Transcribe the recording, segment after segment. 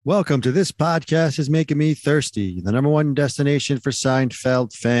Welcome to This Podcast is Making Me Thirsty, the number one destination for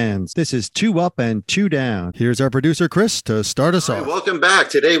Seinfeld fans. This is Two Up and Two Down. Here's our producer, Chris, to start us off. Welcome back.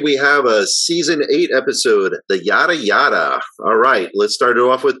 Today we have a Season 8 episode, The Yada Yada. All right, let's start it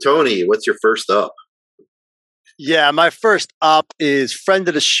off with Tony. What's your first up? Yeah, my first up is friend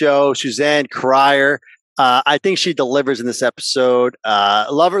of the show, Suzanne Cryer. I think she delivers in this episode.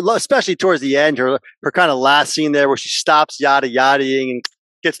 Love her, especially towards the end, her kind of last scene there where she stops yada yadaing and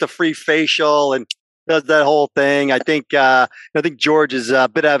gets the free facial and does that whole thing. I think George is a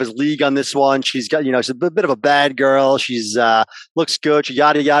bit out of his league on this one. She's got, she's a bit of a bad girl. She's looks good. She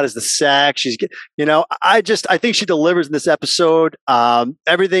yada yada's the sack. She's, I think she delivers in this episode.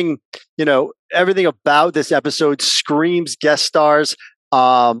 Everything about this episode screams guest stars.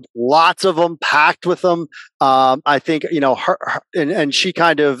 Lots of them, packed with them. I think her and she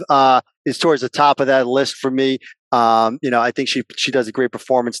kind of is towards the top of that list for me. I think she does a great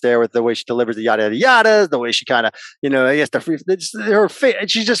performance there with the way she delivers the yada yada yadas, the way she kind of, I guess her face.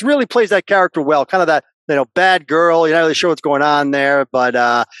 She just really plays that character well. Kind of that bad girl. You're not really sure what's going on there,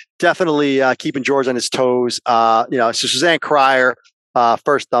 but definitely keeping George on his toes. So Suzanne Cryer.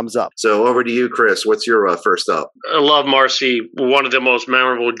 First thumbs up. So over to you, Chris. What's your first up? I love Marcy, one of the most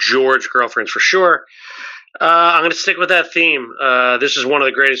memorable George girlfriends for sure. I'm going to stick with that theme. This is one of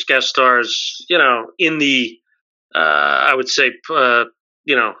the greatest guest stars, in the, I would say,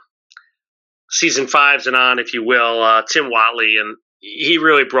 season 5s and on, if you will, Tim Whatley. And he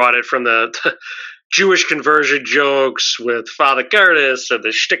really brought it from the Jewish conversion jokes with Father Curtis and the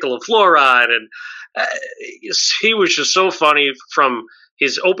shtickle of fluoride. And he was just so funny from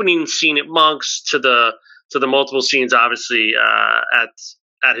his opening scene at Monk's to the multiple scenes, obviously,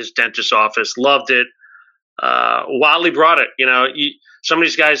 at his dentist's office. Loved it. Wildly brought it. Some of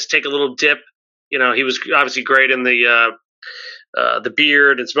these guys take a little dip. He was obviously great in the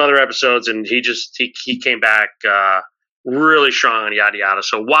Beard and some other episodes, and he came back really strong on yada yada.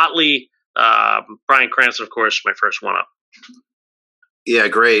 So Whatley, Bryan Cranston, of course, my first one up. Yeah,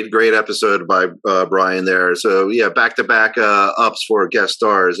 great episode by Brian there. So yeah, back-to-back ups for guest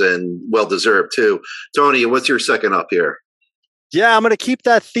stars and well-deserved too. Tony, what's your second up here? Yeah, I'm going to keep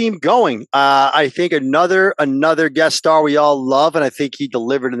that theme going. I think another guest star we all love, and I think he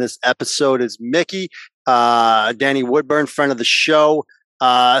delivered in this episode, is Mickey, Danny Woodburn, friend of the show.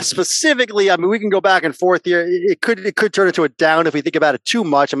 Specifically, I mean, we can go back and forth here. It could turn into a down if we think about it too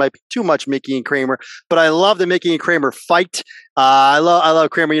much. It might be too much Mickey and Kramer, but I love the Mickey and Kramer fight. I love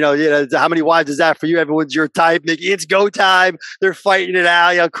Kramer. How many wives is that for you? Everyone's your type. Mickey, it's go time. They're fighting it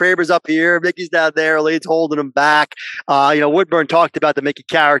out. Kramer's up here, Mickey's down there. Lane's holding him back. Woodburn talked about the Mickey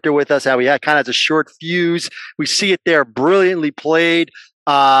character with us, how he had kind of has a short fuse. We see it there, brilliantly played.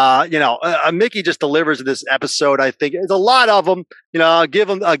 Mickey just delivers in this episode. I think there's a lot of them. I'll give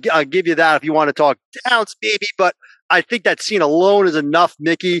you that if you want to talk downs, maybe. But I think that scene alone is enough,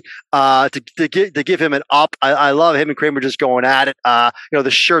 Mickey, to give him an up. I love him and Kramer just going at it.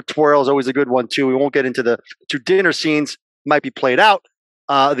 The shirt twirl is always a good one too. We won't get into the two dinner scenes. Might be played out.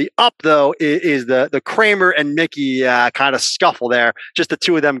 The up, though, is the Kramer and Mickey kind of scuffle there. Just the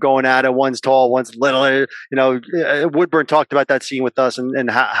two of them going at it. One's tall, one's little. Woodburn talked about that scene with us and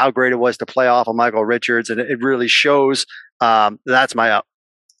how great it was to play off of Michael Richards, and it really shows. That's my up.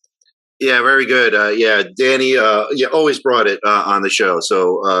 Yeah, very good. Danny, you always brought it on the show.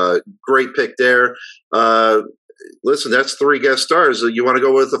 So great pick there. Listen, that's 3 guest stars. You want to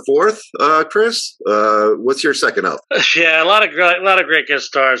go with the 4th, Chris? What's your second up? Yeah, a lot of great guest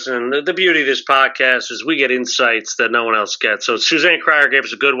stars, and the beauty of this podcast is we get insights that no one else gets. So Suzanne Cryer gave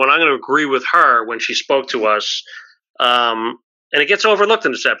us a good one. I'm going to agree with her when she spoke to us, and it gets overlooked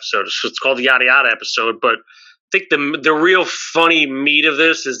in this episode. It's called the Yada Yada episode, but I think the real funny meat of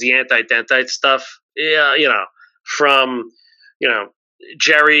this is the anti-dentite stuff. Yeah, from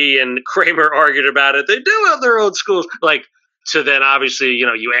Jerry and Kramer argued about it. They do have their own schools. To then obviously,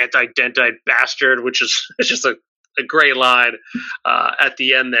 you anti-dentite bastard, which is it's just a great line at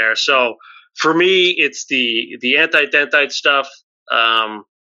the end there. So for me, it's the anti-dentite stuff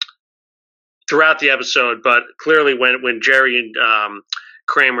throughout the episode, but clearly when Jerry and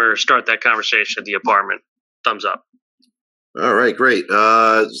Kramer start that conversation at the apartment, thumbs up. All right, great.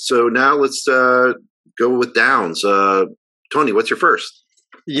 So now let's go with downs. Tony, what's your first?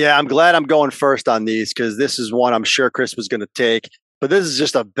 Yeah, I'm glad I'm going first on these because this is one I'm sure Chris was going to take. But this is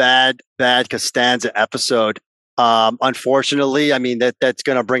just a bad Costanza episode. Unfortunately, I mean that's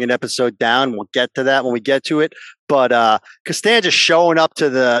going to bring an episode down. We'll get to that when we get to it. But Costanza showing up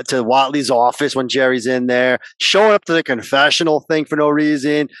to Watley's office when Jerry's in there, showing up to the confessional thing for no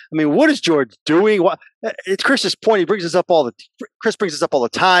reason. I mean, what is George doing? It's Chris's point. He brings this up Chris brings this up all the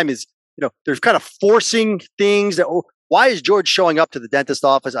time. Is they're kind of forcing things that. Why is George showing up to the dentist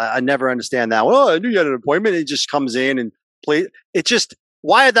office? I never understand that. Well, I knew you had an appointment. He just comes in and plays. It's just,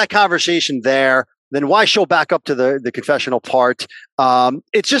 why had that conversation there? Then why show back up to the confessional part?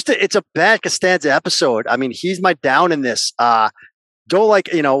 It's a bad Costanza episode. I mean, he's my down in this. Don't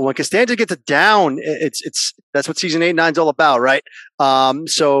when Costanza gets it down, it's that's what season 8 and 9 is all about, right?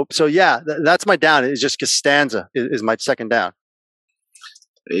 So yeah, that's my down. It's just Costanza is my second down.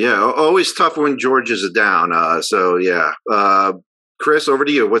 Yeah, always tough when George is down. So yeah, Chris, over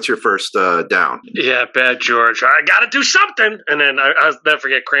to you. What's your first down? Yeah, bad George. I got to do something, and then I'll never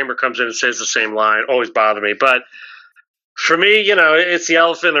forget. Kramer comes in and says the same line. Always bothered me, but for me, it's the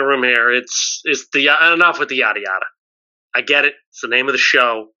elephant in the room here. It's the enough with the yada yada. I get it. It's the name of the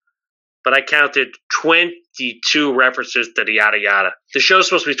show, but I counted 22 references to the yada yada. The show's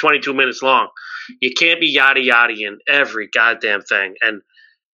supposed to be 22 minutes long. You can't be yada yada in every goddamn thing, and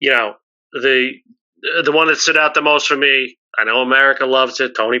the one that stood out the most for me, I know America loves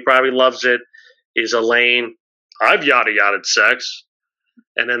it, Tony probably loves it, is Elaine. I've yada yada sex.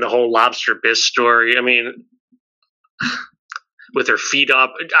 And then the whole lobster bisque story. I mean, with her feet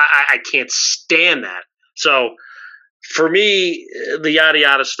up, I can't stand that. So for me, the yada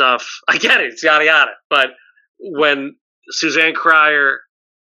yada stuff, I get it, it's yada yada. But when Suzanne Cryer,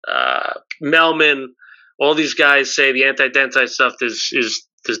 Melman, all these guys say the anti-dentite stuff is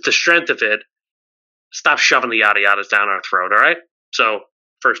the strength of it, stop shoving the yada yadas down our throat, all right? So,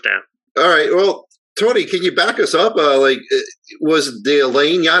 first down. All right. Well, Tony, can you back us up? Was the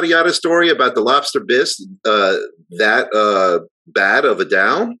Elaine yada yada story about the lobster bisque that bad of a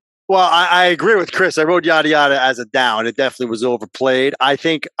down? Well, I agree with Chris. I wrote yada yada as a down. It definitely was overplayed. I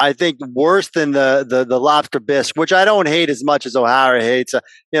think worse than the lobster bisque, which I don't hate as much as O'Hara hates.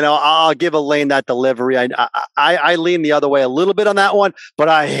 I'll give Elaine that delivery. I lean the other way a little bit on that one, but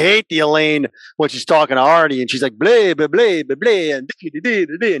I hate the Elaine when she's talking to Artie and she's like blah blah blah blah blah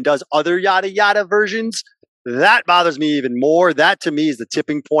and does other yada yada versions. That bothers me even more. That to me is the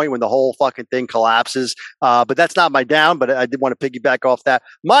tipping point when the whole fucking thing collapses. But that's not my down, but I did want to piggyback off that.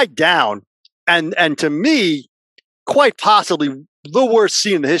 My down, and to me, quite possibly the worst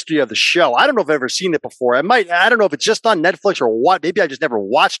scene in the history of the show. I don't know if I've ever seen it before. I don't know if it's just on Netflix or what. Maybe I just never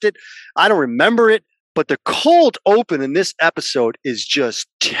watched it. I don't remember it. But the cold open in this episode is just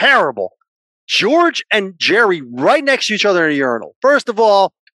terrible. George and Jerry right next to each other in a urinal. First of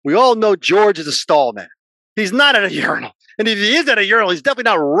all, we all know George is a stall man. He's not at a urinal. And if he is at a urinal, he's definitely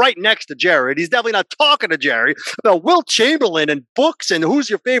not right next to Jerry. He's definitely not talking to Jerry about Wilt Chamberlain and books and who's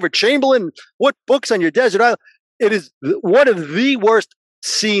your favorite Chamberlain, what books on your desert island. It is one of the worst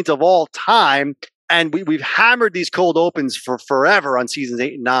scenes of all time. And we've hammered these cold opens for forever on seasons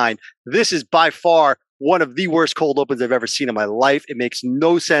 8 and 9. This is by far one of the worst cold opens I've ever seen in my life. It makes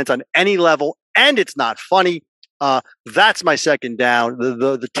no sense on any level, and it's not funny. That's my second down,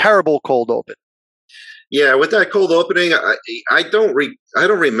 the terrible cold open. Yeah, with that cold opening, I don't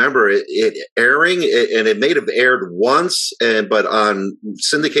remember it airing, and it may have aired once, but on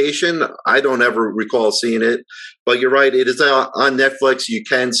syndication, I don't ever recall seeing it. But you're right; it is on Netflix. You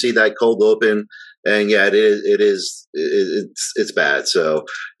can see that cold open, and yeah, it's bad. So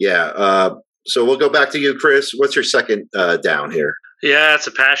yeah, so we'll go back to you, Chris. What's your second down here? Yeah, it's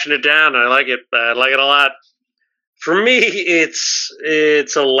a passionate down. I like it. I like it a lot. For me, it's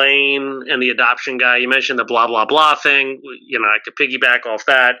Elaine and the adoption guy. You mentioned the blah, blah, blah thing. I could piggyback off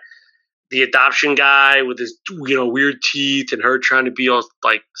that. The adoption guy with his, weird teeth and her trying to be all,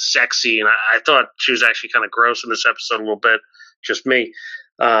 like, sexy. And I thought she was actually kind of gross in this episode a little bit. Just me.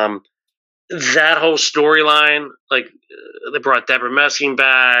 That whole storyline, like, they brought Deborah Messing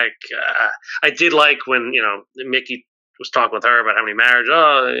back. I did like when, Mickey was talking with her about how many marriages.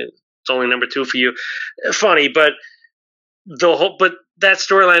 Oh, it's only number 2 for you. Funny, but that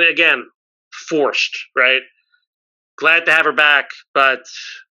storyline again, forced, right? Glad to have her back, but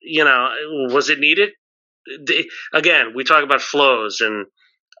was it needed? Again, we talk about flows, and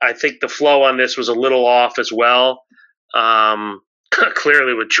I think the flow on this was a little off as well.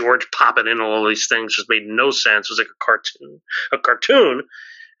 Clearly, with George popping in all these things, just made no sense. It was like a cartoon,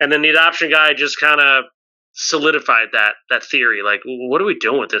 and then the adoption guy just kind of solidified that theory. Like, what are we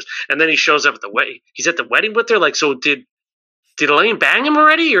doing with this? And then he shows up at the wedding. He's at the wedding with her. Like, so did Elaine bang him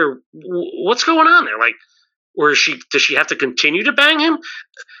already, or what's going on there? Like, or does she have to continue to bang him?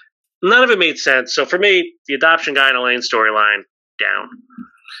 none of it made sense. So for me, the adoption guy and Elaine storyline, down.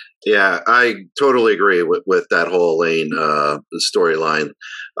 Yeah, I totally agree with that whole Elaine storyline.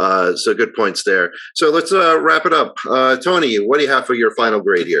 So good points there. So let's wrap it up. Tony, what do you have for your final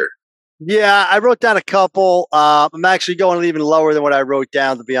grade here? Yeah, I wrote down a couple. I'm actually going even lower than what I wrote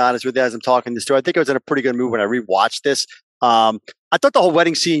down, to be honest with you, as I'm talking this through. I think I was in a pretty good mood when I rewatched this. I thought the whole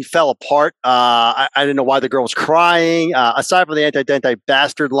wedding scene fell apart. I didn't know why the girl was crying. Aside from the anti-denti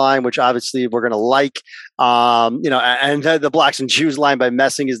bastard line, which obviously we're going to like, and the blacks and Jews line by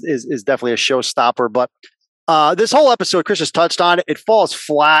Messing is definitely a showstopper. But this whole episode, Chris has touched on it. It falls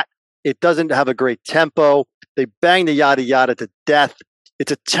flat. It doesn't have a great tempo. They bang the yada yada to death.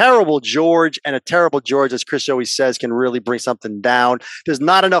 It's a terrible George, and a terrible George, as Chris always says, can really bring something down. There's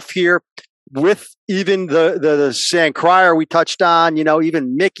not enough here with even the Stan Cryer we touched on,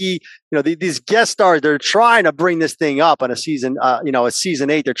 even Mickey, these guest stars, they're trying to bring this thing up on a season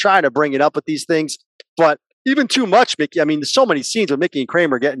 8. They're trying to bring it up with these things, but even too much, Mickey. I mean, there's so many scenes with Mickey and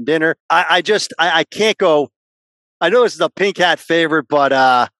Kramer getting dinner. I can't go. I know this is a Pink Hat favorite,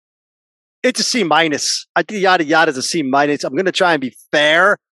 but it's a C-. I think yada yada is a C-. I'm going to try and be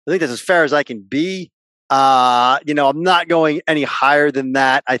fair. I think that's as fair as I can be. I'm not going any higher than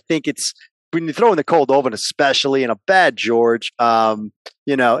that. I think it's when you throw in the cold oven, especially in a bad George.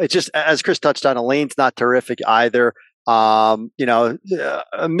 It's just, as Chris touched on, Elaine's not terrific either.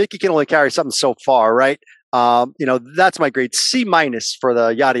 Mickey can only carry something so far, right? That's my grade. C- for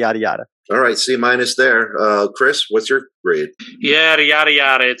the yada yada yada. All right, C- there. Chris, what's your grade? Yada yada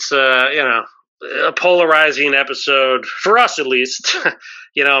yada. It's a polarizing episode for us, at least.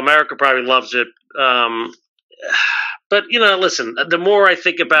 America probably loves it. But listen, the more I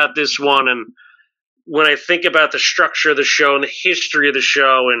think about this one, and when I think about the structure of the show and the history of the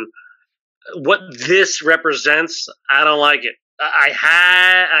show and what this represents, I don't like it. I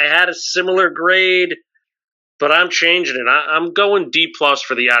had a similar grade, but I'm changing it. I'm going D+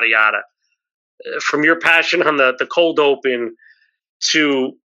 for the yada yada. From your passion on the cold open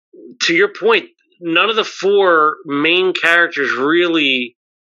to your point, none of the four main characters really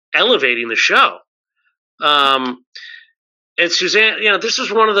elevating the show. And Suzanne, this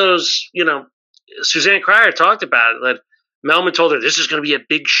is one of those, Suzanne Cryer talked about it, that Melman told her this is going to be a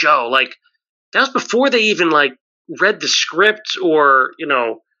big show. Like, that was before they even read the script or,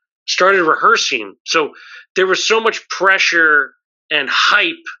 started rehearsing. So there was so much pressure and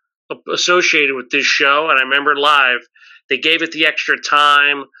hype associated with this show. And I remember live, they gave it the extra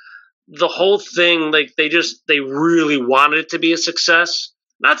time. The whole thing, they really wanted it to be a success.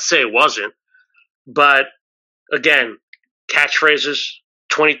 Not to say it wasn't, but again, catchphrases,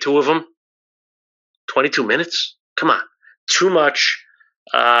 22 of them, 22 minutes. Come on, too much.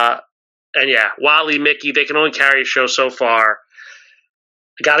 And yeah, Wally, Mickey, they can only carry a show so far.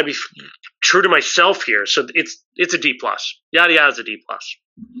 I got to be true to myself here, so it's a D+. Yada yada's a D+.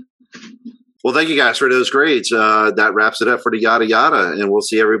 Well, thank you guys for those grades. That wraps it up for the yada yada, and we'll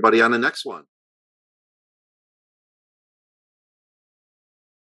see everybody on the next one.